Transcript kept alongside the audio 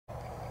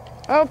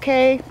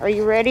Okay, are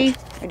you ready?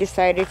 I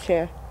decided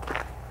to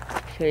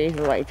show you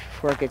the lights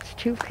before it gets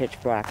too pitch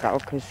black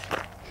out, because...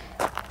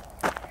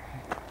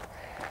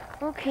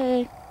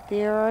 Okay,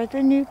 there are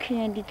the new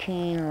candy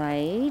cane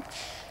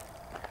lights.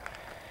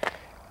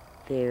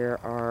 There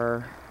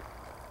are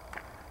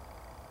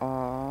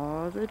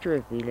all the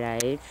drippy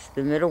lights.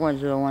 The middle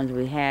ones are the ones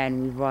we had,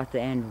 and we bought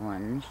the end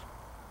ones.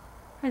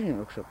 I think it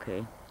looks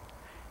okay.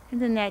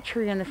 And then that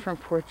tree on the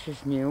front porch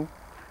is new.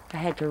 I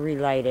had to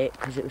relight it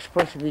because it was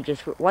supposed to be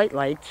just with white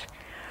lights.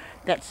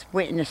 That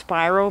went in a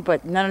spiral,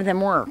 but none of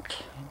them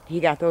worked. He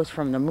got those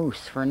from the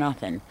moose for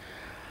nothing.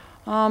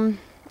 And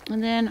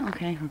then,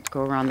 okay, let's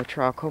go around the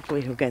truck. Hopefully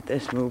he'll get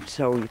this moved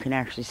so you can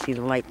actually see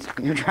the lights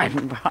when you're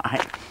driving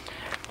by.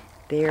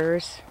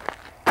 There's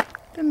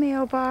the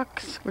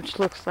mailbox, which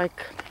looks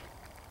like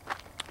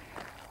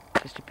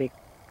just a big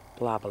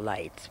blob of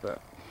lights,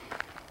 but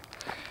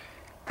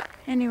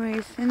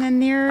anyways, and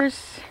then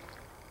there's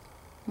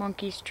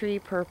Monkey's tree,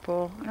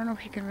 purple. I don't know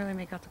if you can really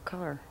make out the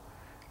color.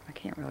 I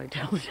can't really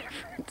tell the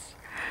difference.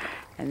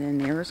 And then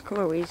there's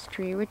Chloe's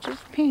tree, which is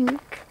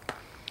pink.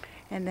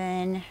 And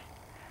then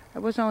I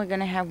was only going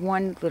to have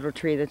one little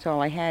tree, that's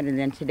all I had. And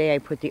then today I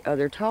put the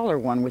other taller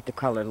one with the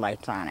colored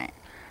lights on it.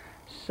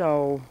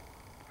 So,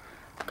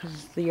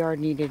 because the yard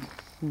needed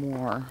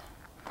more.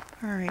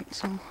 Alright,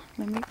 so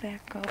let me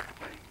back up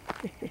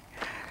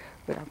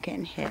without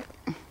getting hit.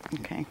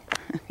 Okay,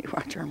 you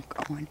watch where I'm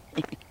going.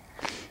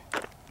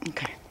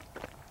 Okay.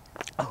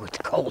 Oh, it's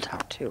cold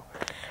out too.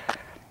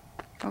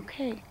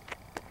 Okay.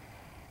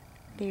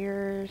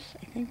 There's,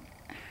 I think,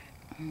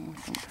 oh,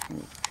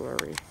 it's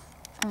blurry.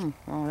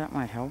 Well, that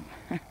might help.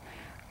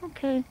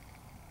 Okay.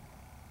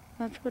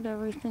 That's what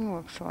everything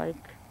looks like.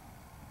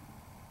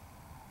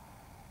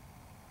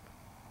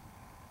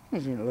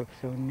 Doesn't it look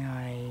so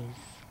nice?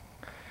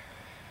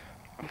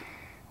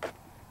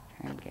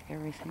 Trying to get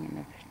everything in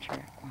the picture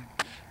at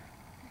once.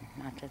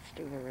 Not just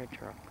do the red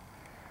truck.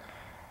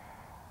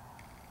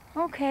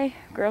 Okay,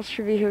 girls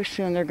should be here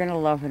soon. They're gonna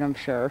love it, I'm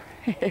sure.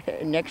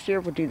 Next year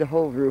we'll do the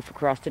whole roof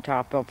across the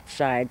top, up the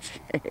sides.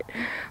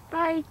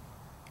 Bye.